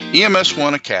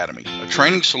EMS1 Academy, a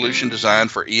training solution designed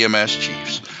for EMS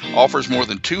chiefs, offers more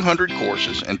than 200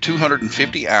 courses and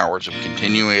 250 hours of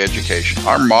continuing education.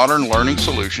 Our modern learning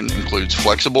solution includes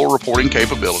flexible reporting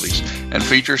capabilities and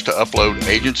features to upload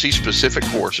agency-specific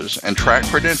courses and track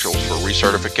credentials for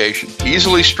recertification.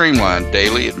 Easily streamline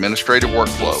daily administrative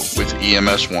workflow with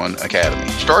EMS1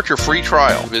 Academy. Start your free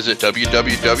trial. Visit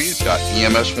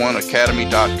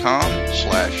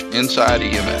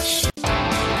www.ems1academy.com/InsideEMS.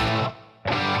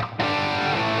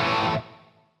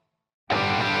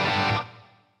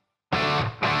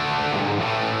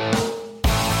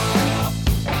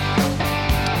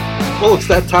 Well, it's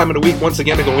that time of the week once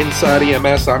again to go inside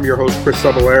EMS. I'm your host, Chris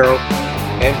Saballero,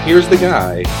 and here's the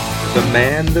guy, the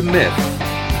man, the myth,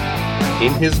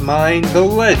 in his mind, the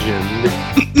legend,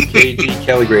 KG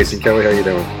Kelly Grayson. Kelly, how you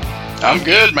doing? I'm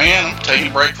good, man. I'm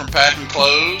taking a break from packing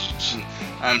clothes, and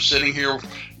I'm sitting here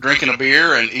drinking a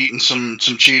beer and eating some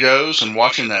Cheetos and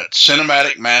watching that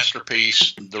cinematic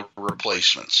masterpiece, The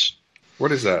Replacements.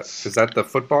 What is that? Is that the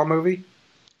football movie?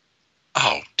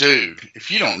 Oh, dude,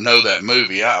 if you don't know that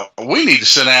movie, we need to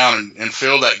sit down and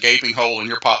fill that gaping hole in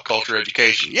your pop culture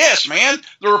education. Yes, man,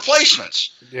 The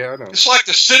Replacements. Yeah, I know. It's like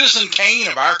the Citizen Kane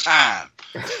of our time.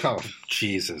 Oh,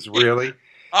 Jesus, really?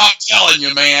 I'm telling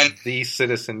you, man. The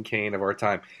Citizen Kane of our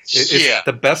time. It's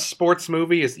the best sports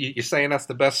movie? You saying that's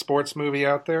the best sports movie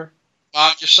out there?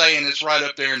 I'm just saying it's right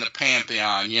up there in the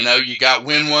pantheon. You know, you got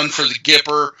Win One for the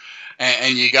Gipper,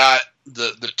 and you got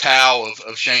the Tao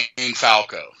of Shane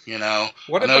Falco, you know.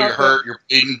 I know you're hurt, you're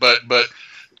bleeding, but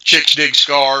chicks dig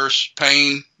scars,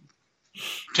 pain,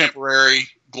 temporary,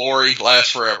 glory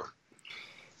lasts forever.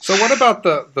 So what about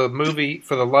the movie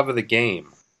For the Love of the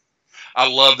Game? I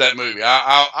love that movie.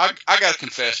 I got to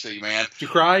confess to you, man. Did you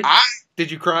cry?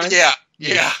 Did you cry? Yeah.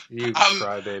 You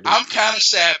cry, baby. I'm kind of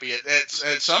sappy at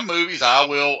some movies. I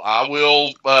will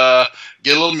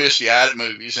get a little misty-eyed at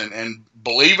movies, and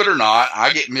believe it or not,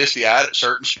 I get misty-eyed at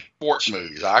certain sports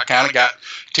movies. I kind of got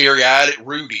teary-eyed at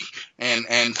Rudy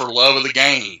and For Love of the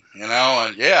Game, you know.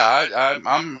 And yeah,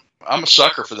 I'm a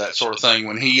sucker for that sort of thing.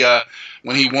 When he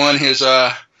won his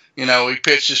he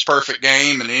pitched his perfect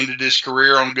game and ended his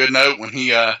career on a good note. When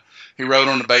he wrote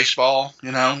on the baseball,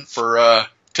 you know, for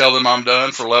Tell Them I'm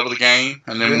Done, For Love of the Game.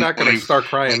 And then you're not going to start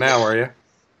crying now, are you?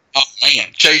 Oh, man.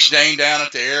 Chased Dane down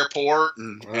at the airport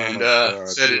and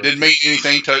said it didn't mean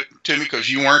anything to me because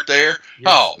you weren't there.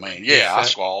 Man. Yeah, I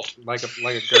squalled. Like a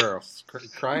girl.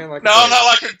 Crying like a No, girl. not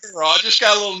like a girl. I just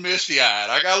got a little misty-eyed.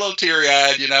 I got a little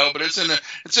teary-eyed, you know, but it's in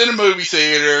a movie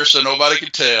theater, so nobody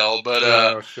could tell. But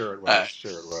sure it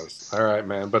was. All right,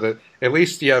 man. But at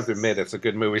least you have to admit it's a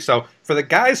good movie. So for the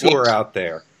guys who are out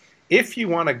there, if you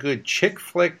want a good chick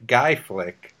flick, guy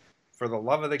flick, For the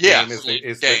Love of the Game is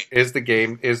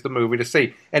the movie to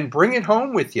see. And bring it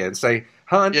home with you and say,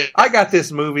 hon, I got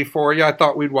this movie for you. I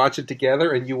thought we'd watch it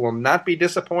together, and you will not be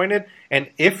disappointed. And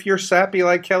if you're sappy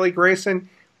like Kelly Grayson,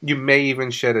 you may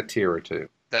even shed a tear or two.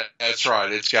 That's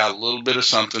right. It's got a little bit of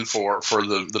something for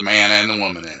the man and the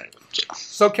woman in it.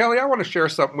 So, Kelly, I want to share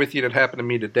something with you that happened to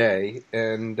me today.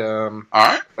 And all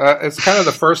right. It's kind of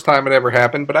the first time it ever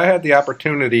happened, but I had the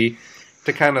opportunity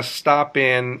to kind of stop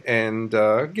in and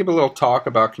give a little talk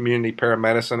about community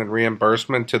paramedicine and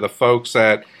reimbursement to the folks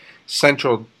at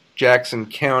Central Jackson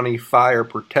County Fire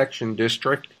Protection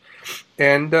District.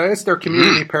 And it's their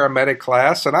community paramedic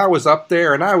class. And I was up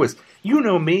there, and I was, you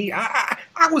know me, I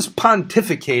was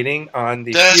pontificating on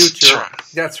the future. Right.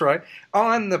 That's right.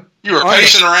 You were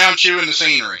pacing around chewing the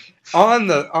scenery. On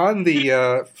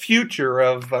the future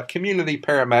of community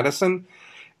paramedicine.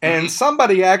 And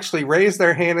somebody actually raised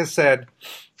their hand and said,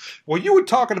 well, you were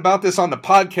talking about this on the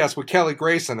podcast with Kelly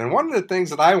Grayson, and one of the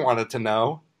things that I wanted to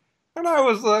know, and I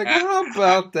was like, how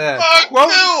about that?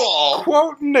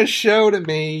 Quoting the show to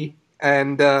me,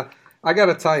 and I got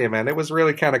to tell you, man, it was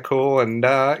really kind of cool, and,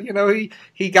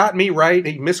 he got me right.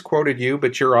 He misquoted you,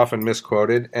 but you're often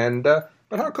misquoted, and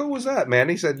but how cool was that, man?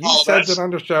 He said, you said that on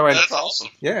the show. And that's awesome.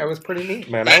 Yeah, it was pretty neat,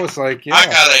 man. I was like, yeah.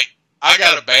 I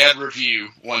got a bad review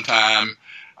one time.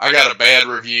 I got a bad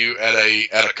review at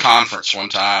a conference one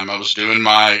time. I was doing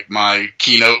my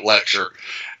keynote lecture,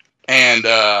 and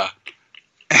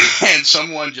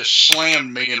someone just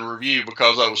slammed me in a review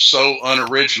because I was so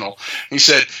unoriginal. He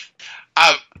said,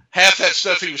 half that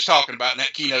stuff he was talking about in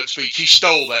that keynote speech, he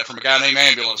stole that from a guy named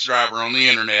Ambulance Driver on the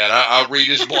internet. I'll read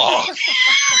his blog.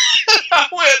 I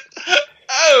went,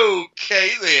 okay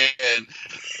then.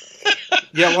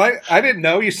 Yeah, well, I didn't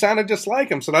know. You sounded just like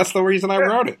him, so that's the reason I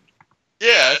wrote it.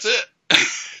 Yeah, that's it.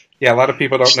 Yeah, a lot of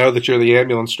people don't know that you're the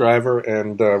ambulance driver,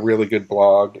 and really good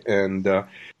blog. And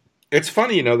it's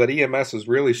funny, that EMS is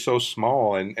really so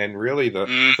small, and really the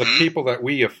people that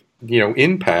we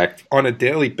impact on a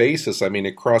daily basis. I mean,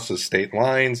 it crosses state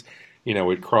lines.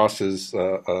 It crosses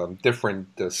different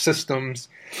systems.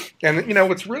 And,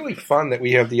 it's really fun that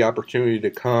we have the opportunity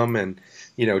to come and,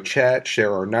 chat,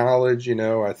 share our knowledge.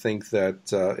 I think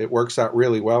that it works out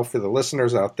really well for the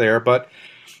listeners out there. But,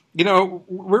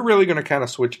 we're really going to kind of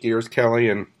switch gears, Kelly.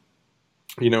 And,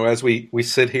 as we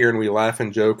sit here and we laugh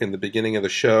and joke in the beginning of the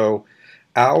show,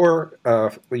 our,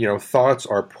 thoughts,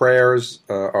 our prayers,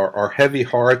 our heavy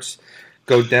hearts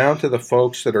go down to the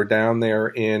folks that are down there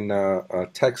in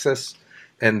Texas.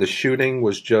 And the shooting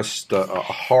was just a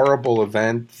horrible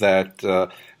event that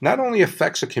not only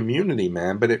affects a community,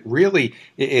 man, but it really,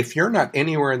 if you're not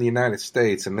anywhere in the United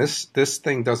States and this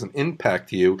thing doesn't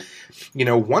impact you,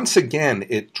 once again,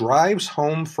 it drives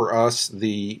home for us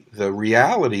the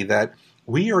reality that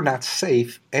we are not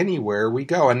safe anywhere we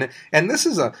go. And this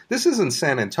is in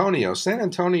San Antonio. San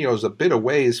Antonio is a bit of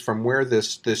ways from where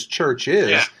this church is.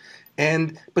 Yeah.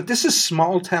 But this is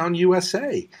small town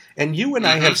USA. And you and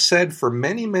I have said for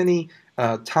many, many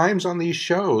times on these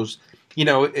shows,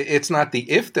 it's not the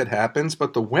if that happens,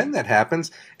 but the when that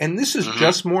happens. And this is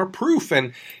just more proof.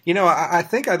 And, I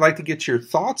think I'd like to get your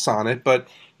thoughts on it. But,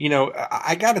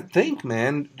 I got to think,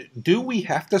 man, do we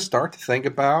have to start to think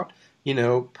about,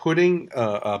 putting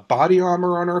body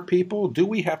armor on our people? Do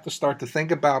we have to start to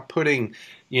think about putting,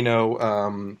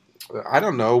 I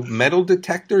don't know, metal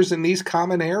detectors in these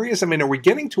common areas? I mean, are we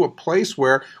getting to a place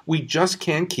where we just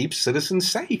can't keep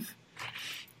citizens safe?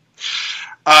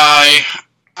 I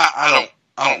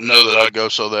don't know that I'd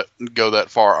go that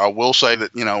far. I will say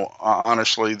that,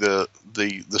 honestly, the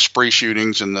spree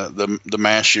shootings and the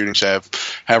mass shootings have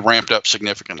ramped up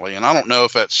significantly, and I don't know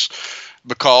if that's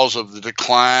because of the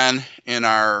decline in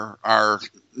our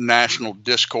national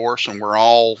discourse, and we're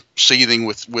all seething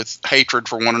with hatred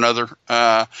for one another,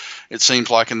 it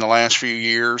seems like in the last few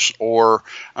years, or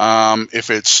if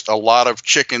it's a lot of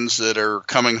chickens that are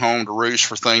coming home to roost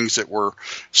for things that were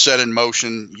set in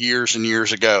motion years and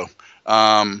years ago.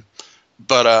 I'm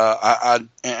not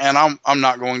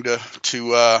going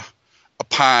to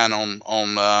opine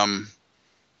on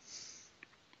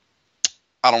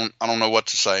I don't know what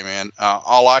to say, man.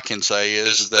 All I can say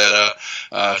is that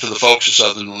to the folks of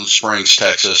Sutherland Springs,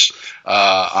 Texas,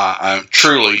 I'm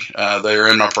truly they are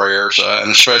in my prayers,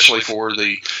 and especially for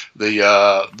the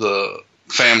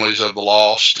families of the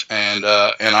lost and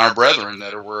our brethren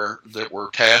that were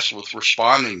tasked with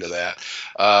responding to that.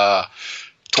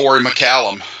 Tori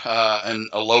McCallum and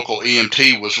a local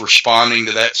EMT was responding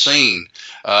to that scene,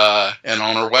 and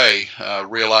on her way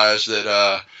realized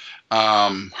that.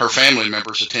 Her family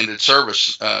members attended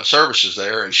services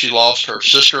there, and she lost her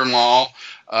sister-in-law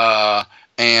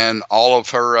and all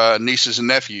of her nieces and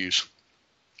nephews,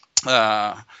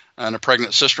 and a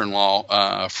pregnant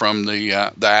sister-in-law from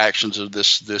the actions of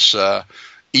this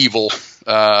evil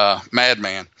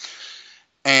madman.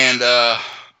 And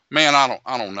man,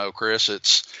 I don't know,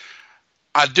 Chris.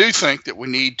 I do think that we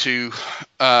need to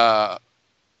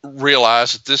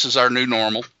realize that this is our new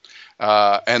normal.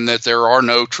 And that there are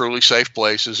no truly safe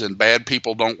places, and bad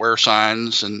people don't wear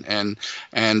signs, and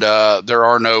there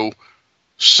are no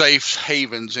safe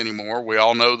havens anymore. We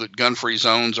all know that gun-free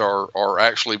zones are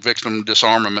actually victim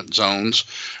disarmament zones,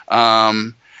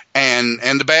 and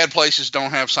the bad places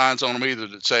don't have signs on them either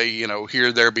that say,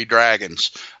 here there be dragons.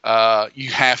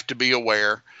 You have to be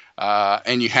aware,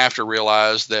 and you have to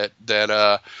realize that.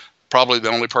 Probably the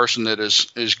only person that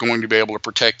is going to be able to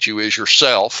protect you is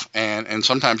yourself, and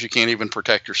sometimes you can't even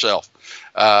protect yourself.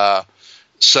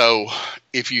 So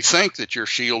if you think that you're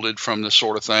shielded from this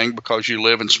sort of thing because you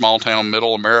live in small town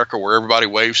middle America where everybody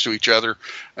waves to each other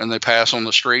and they pass on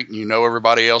the street and you know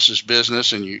everybody else's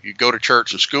business and you go to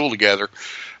church and school together,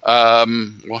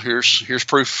 well, here's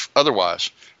proof otherwise.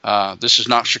 This is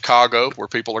not Chicago where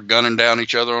people are gunning down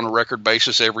each other on a record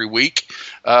basis every week.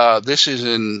 This is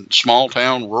in small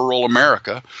town rural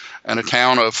America, and a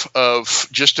town of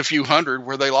just a few hundred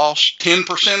where they lost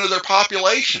 10% of their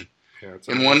population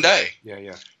in one day.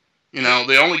 Yeah.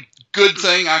 The only good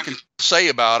thing I can say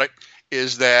about it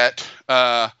is that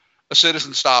a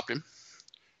citizen stopped him,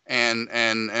 and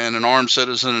an armed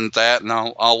citizen at that, and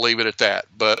I'll leave it at that.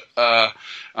 But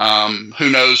who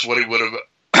knows what he would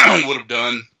have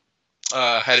done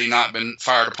had he not been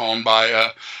fired upon by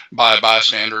a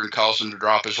bystander and caused him to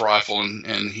drop his rifle,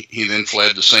 and he then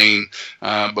fled the scene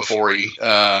before he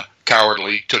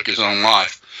cowardly took his own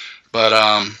life. But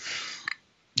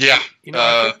yeah,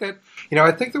 I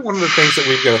think that one of the things that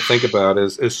we've got to think about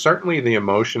is certainly the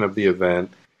emotion of the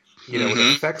event.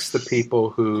 It affects the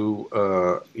people who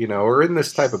are in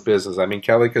this type of business. I mean,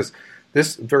 Kelly, because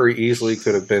this very easily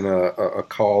could have been a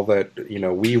call that,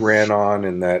 we ran on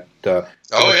and that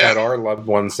had our loved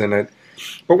ones in it.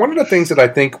 But one of the things that I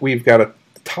think we've got to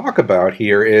talk about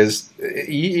here is,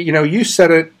 you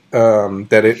said it,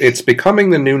 that it's becoming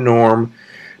the new norm.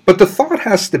 But the thought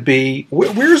has to be,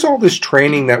 where's all this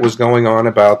training that was going on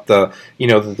about the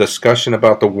discussion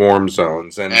about the warm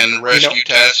zones and rescue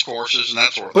task forces and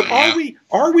that sort of thing?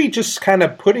 But are we just kind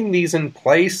of putting these in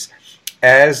place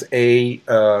as a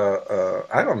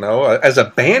as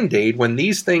a Band-Aid when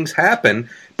these things happen?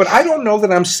 But I don't know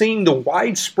that I'm seeing the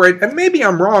widespread, and maybe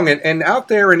I'm wrong, and out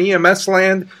there in EMS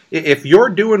land, if you're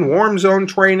doing warm zone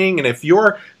training and if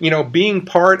you're, being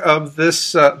part of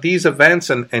these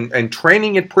events and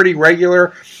training it pretty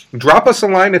regular, drop us a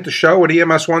line at the show at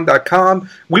EMS1.com.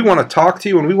 We want to talk to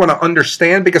you and we want to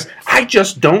understand, because I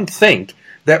just don't think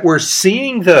that we're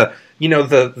seeing the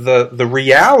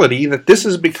reality that this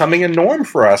is becoming a norm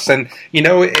for us. And,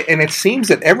 and it seems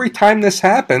that every time this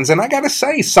happens, and I got to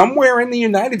say, somewhere in the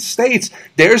United States,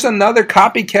 there's another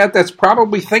copycat that's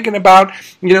probably thinking about,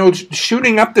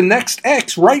 shooting up the next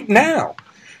X right now.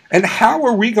 And how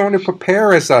are we going to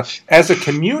prepare as a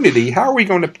community? How are we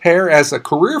going to prepare as a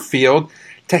career field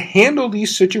to handle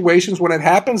these situations when it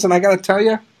happens? And I got to tell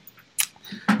you,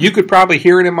 you could probably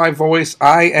hear it in my voice.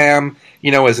 I am,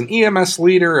 as an EMS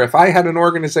leader, if I had an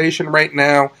organization right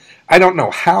now, I don't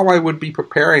know how I would be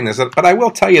preparing this. But I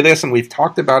will tell you this, and we've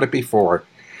talked about it before.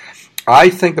 I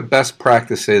think the best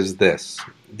practice is this.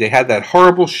 They had that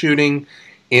horrible shooting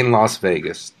in Las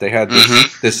Vegas. They had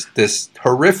this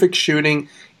horrific shooting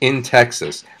in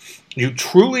Texas. You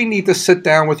truly need to sit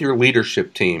down with your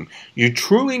leadership team. You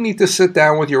truly need to sit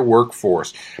down with your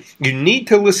workforce. You need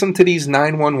to listen to these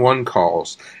 911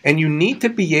 calls. And you need to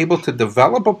be able to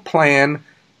develop a plan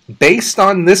based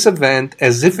on this event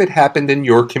as if it happened in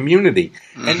your community.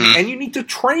 And you need to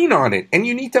train on it. And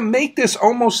you need to make this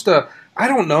almost a, I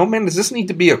don't know, man, does this need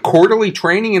to be a quarterly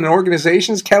training in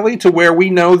organizations, Kelly, to where we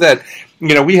know that,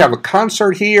 we have a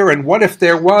concert here, and what if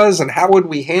there was, and how would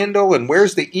we handle, and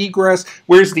where's the egress,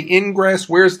 where's the ingress,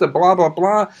 where's the blah, blah,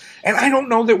 blah. And I don't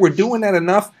know that we're doing that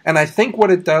enough, and I think what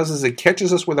it does is it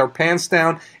catches us with our pants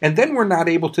down, and then we're not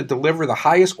able to deliver the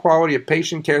highest quality of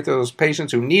patient care to those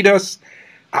patients who need us.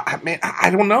 I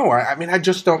don't know. I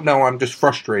just don't know. I'm just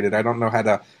frustrated. I don't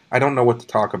know what to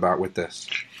talk about with this.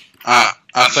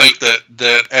 I think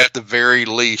that at the very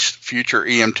least, future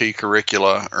EMT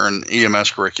curricula or an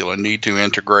EMS curricula need to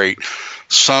integrate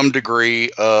some degree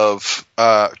of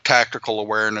tactical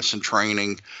awareness and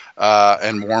training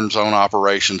and warm zone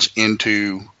operations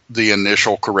into the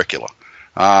initial curricula,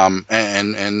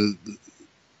 and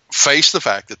face the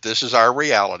fact that this is our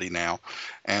reality now,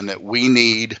 and that we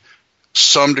need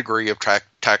some degree of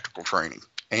tactical training,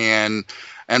 and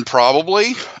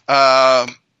probably.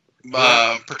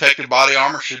 Protective body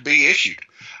armor should be issued.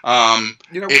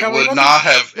 It would not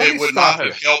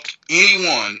have helped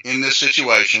anyone in this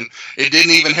situation. It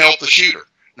didn't even help the shooter.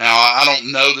 Now, I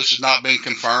don't know, this has not been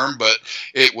confirmed, but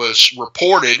it was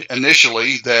reported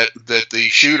initially that the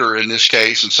shooter in this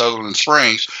case in Sutherland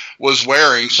Springs was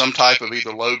wearing some type of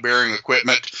either load-bearing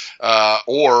equipment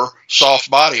or soft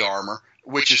body armor,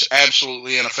 which is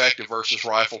absolutely ineffective versus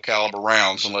rifle caliber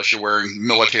rounds unless you're wearing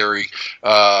military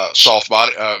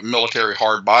military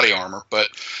hard body armor. But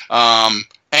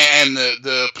and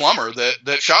the plumber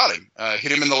that shot him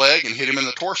hit him in the leg and hit him in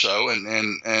the torso, and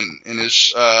in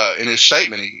his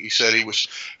statement he said he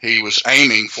was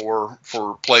aiming for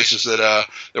places that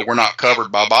were not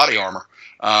covered by body armor.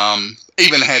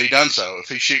 Even had he done so, if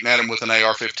he's shooting at him with an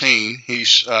AR-15,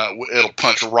 it'll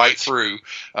punch right through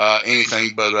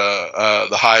anything but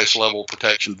the highest level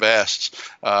protection vests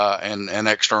and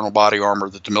external body armor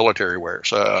that the military wears.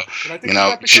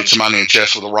 Shoot somebody in the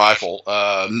chest with a rifle,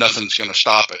 nothing's going to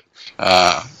stop it.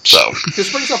 So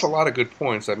this brings up a lot of good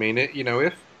points. I mean,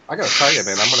 if I got to tell you,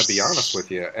 man, I'm going to be honest with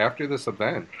you. After this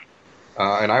event,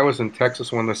 and I was in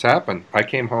Texas when this happened, I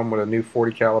came home with a new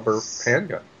 .40 caliber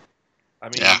handgun. I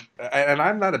mean, and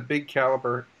I'm not a big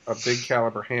caliber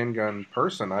handgun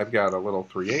person. I've got a little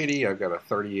 .380. I've got a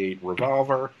 .38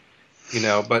 revolver,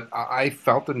 but I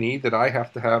felt the need that I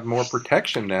have to have more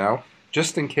protection now,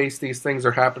 just in case these things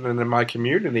are happening in my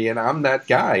community. And I'm that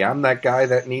guy. I'm that guy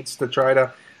that needs to try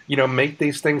to, make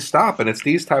these things stop. And it's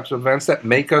these types of events that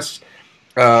make us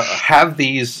have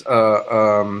these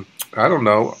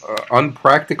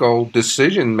unpractical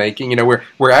decision making. We're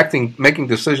making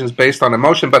decisions based on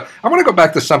emotion. But I want to go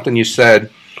back to something you said,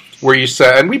 where you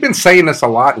said, and we've been saying this a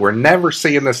lot, we're never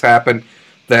seeing this happen,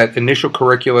 that initial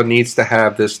curricula needs to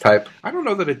have this type. I don't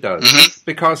know that it does,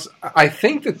 because I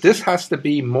think that this has to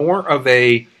be more of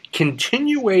a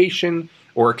continuation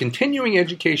or a continuing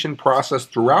education process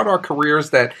throughout our careers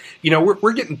that,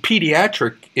 we're getting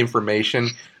pediatric information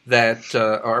that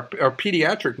our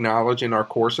pediatric knowledge in our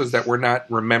courses that we're not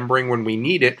remembering when we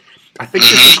need it. I think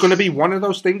this is going to be one of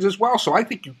those things as well. So I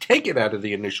think you take it out of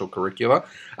the initial curricula.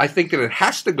 I think that it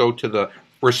has to go to the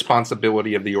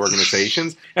responsibility of the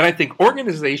organizations. And I think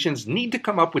organizations need to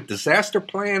come up with disaster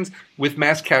plans, with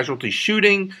mass casualty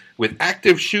shooting, with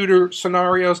active shooter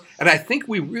scenarios. And I think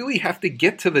we really have to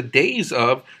get to the days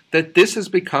of that this has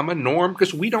become a norm,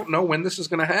 because we don't know when this is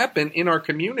going to happen in our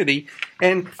community.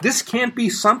 And this can't be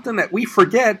something that we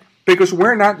forget because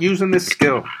we're not using this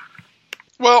skill.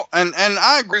 Well, and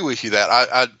I agree with you that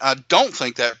I don't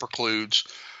think that precludes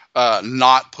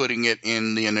not putting it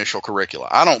in the initial curricula.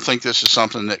 I don't think this is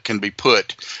something that can be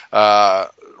put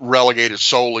relegated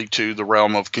solely to the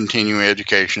realm of continuing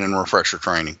education and refresher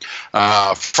training.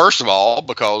 First of all,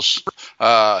 because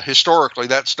historically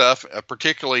that stuff,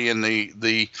 particularly in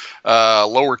the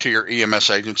lower tier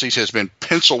EMS agencies, has been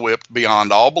pencil whipped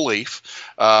beyond all belief.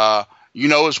 You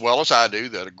know as well as I do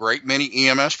that a great many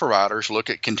EMS providers look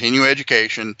at continuing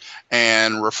education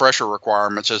and refresher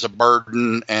requirements as a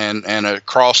burden and a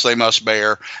cross they must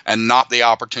bear, and not the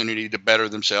opportunity to better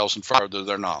themselves and further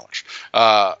their knowledge.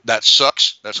 That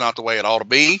sucks. That's not the way it ought to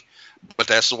be, but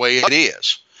that's the way it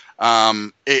is.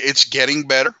 It's getting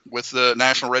better with the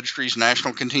National Registry's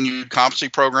National Continued Competency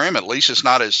Program. At least it's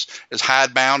not as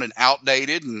hidebound and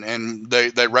outdated, and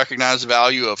they recognize the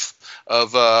value of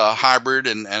hybrid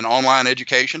and online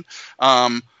education.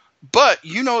 But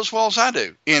you know as well as I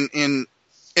do, in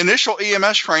initial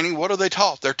EMS training, what are they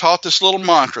taught? They're taught this little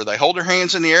mantra. They hold their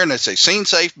hands in the air and they say, "Scene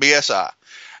safe, BSI."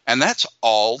 And that's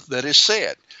all that is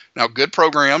said. Now, good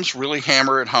programs really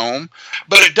hammer it home,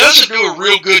 but it doesn't do a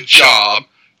real good job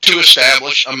to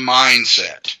establish a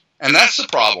mindset. And that's the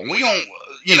problem. We don't,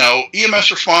 EMS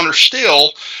responders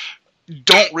still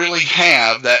don't really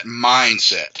have that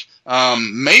mindset.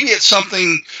 Maybe it's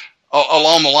something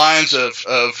along the lines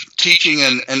of teaching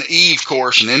an EVE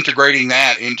course and integrating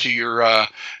that into your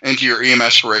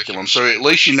EMS curriculum. So at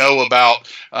least you know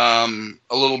about a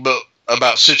little bit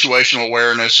about situational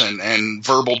awareness and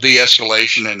verbal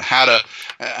de-escalation, and how to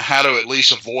at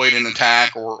least avoid an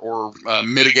attack or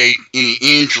mitigate any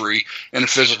injury in a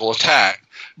physical attack.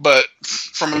 But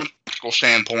from a practical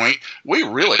standpoint, we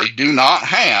really do not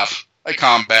have a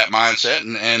combat mindset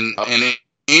and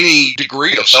any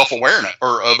degree of self-awareness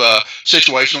or of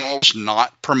situational awareness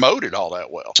not promoted all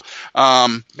that well.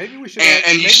 Maybe we should.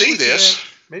 And you see this.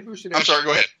 Maybe we should. I'm sorry.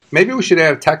 Go ahead. Maybe we should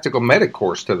add a tactical medic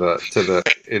course to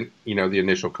the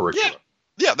initial curriculum.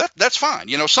 Yeah, that's fine.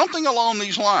 Something along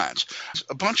these lines.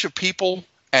 A bunch of people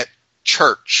at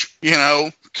church,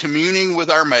 communing with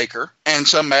our Maker, and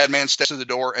some madman steps to the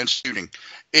door and shooting.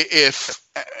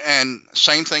 And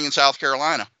same thing in South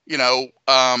Carolina.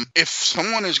 If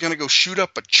someone is going to go shoot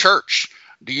up a church,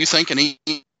 do you think an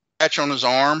patch on his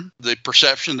arm, the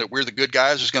perception that we're the good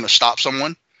guys, is going to stop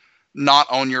someone? Not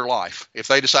on your life. If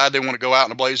they decide they want to go out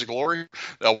in a blaze of glory,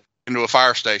 they'll walk into a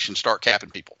fire station, start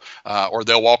capping people, or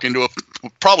they'll walk into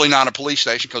probably not a police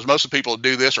station, because most of the people that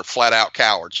do this are flat out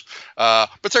cowards.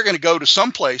 But they're going to go to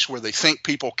some place where they think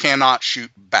people cannot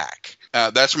shoot back.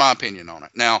 That's my opinion on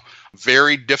it. Now,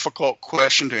 very difficult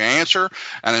question to answer,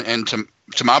 and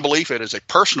to my belief, it is a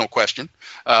personal question,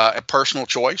 a personal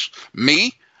choice.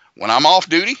 Me, when I'm off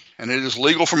duty and it is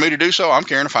legal for me to do so, I'm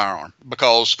carrying a firearm,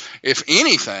 because if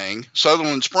anything,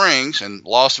 Sutherland Springs and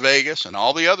Las Vegas and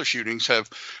all the other shootings have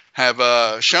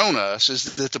shown us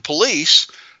is that the police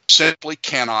simply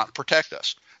cannot protect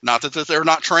us. Not that they're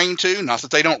not trained to, not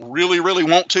that they don't really, really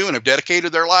want to and have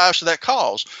dedicated their lives to that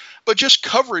cause, but just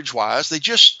coverage-wise,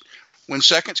 when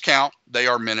seconds count, they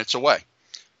are minutes away.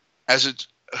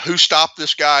 Who stopped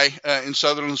this guy in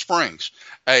Sutherland Springs?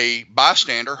 A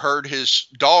bystander heard his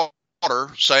daughter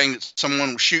saying that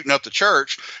someone was shooting up the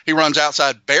church. He runs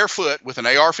outside barefoot with an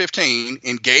AR-15,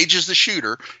 engages the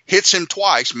shooter, hits him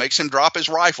twice, makes him drop his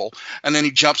rifle, and then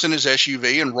he jumps in his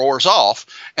SUV and roars off.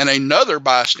 And another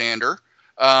bystander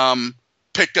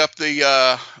picked up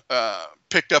the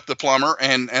plumber,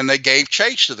 and they gave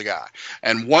chase to the guy.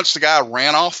 And once the guy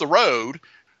ran off the road,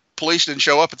 police didn't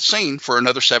show up at the scene for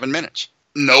another 7 minutes.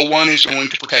 No one is going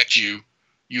to protect you.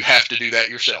 You have to do that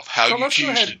yourself.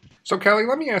 So, Kelly,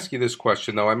 let me ask you this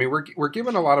question, though. I mean, we're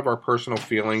given a lot of our personal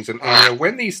feelings, and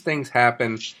when these things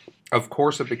happen, of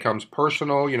course, it becomes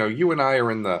personal. You and I are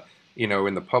in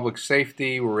the public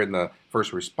safety. We're in the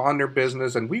first responder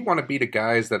business, and we want to be the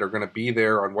guys that are going to be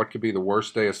there on what could be the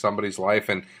worst day of somebody's life,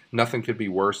 and nothing could be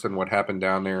worse than what happened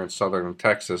down there in southern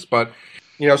Texas. But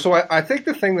So I think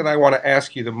the thing that I want to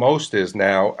ask you the most is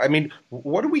now, I mean,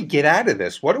 what do we get out of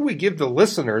this? What do we give the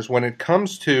listeners when it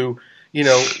comes to,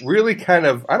 really kind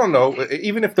of, I don't know,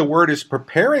 even if the word is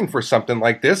preparing for something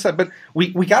like this, but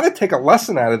we got to take a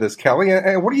lesson out of this, Kelly.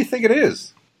 And what do you think it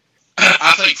is?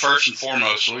 I think first and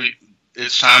foremost,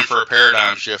 it's time for a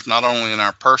paradigm shift, not only in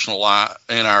our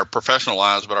in our professional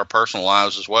lives, but our personal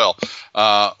lives as well.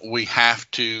 We have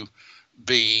to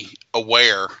be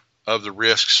aware of the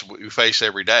risks we face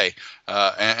every day,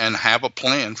 and have a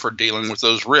plan for dealing with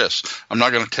those risks. I'm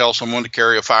not going to tell someone to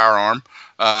carry a firearm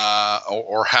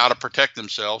or how to protect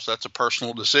themselves. That's a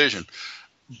personal decision.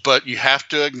 But you have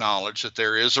to acknowledge that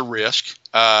there is a risk,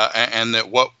 and that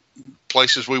what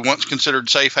places we once considered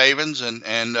safe havens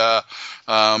and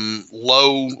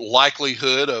low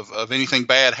likelihood of anything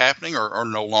bad happening are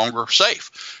no longer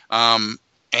safe. And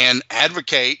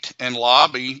advocate and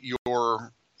lobby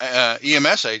your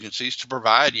EMS agencies to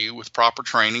provide you with proper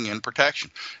training and protection.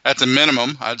 At the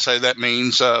minimum, I'd say that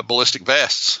means ballistic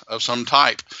vests of some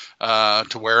type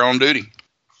to wear on duty.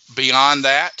 Beyond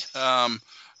that,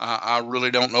 I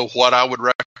really don't know what I would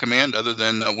recommend other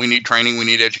than we need training, we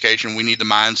need education, we need the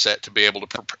mindset to be able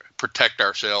to protect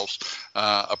ourselves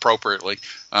appropriately.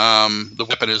 The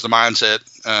weapon is the mindset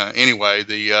anyway.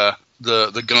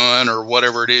 The gun or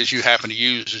whatever it is you happen to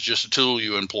use is just a tool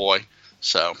you employ.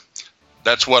 So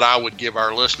that's what I would give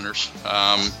our listeners.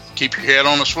 Keep your head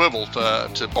on a swivel,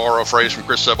 to borrow a phrase from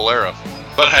Chris Cebollero.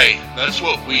 But hey, that's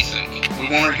what we think. We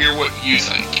want to hear what you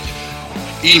think.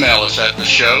 Email us at the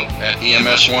show at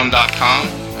EMS1.com.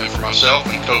 And for myself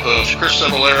and co-host Chris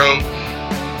Cebollero,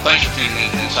 thanks for tuning in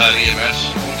to Inside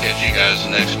EMS. We'll catch you guys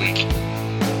next week.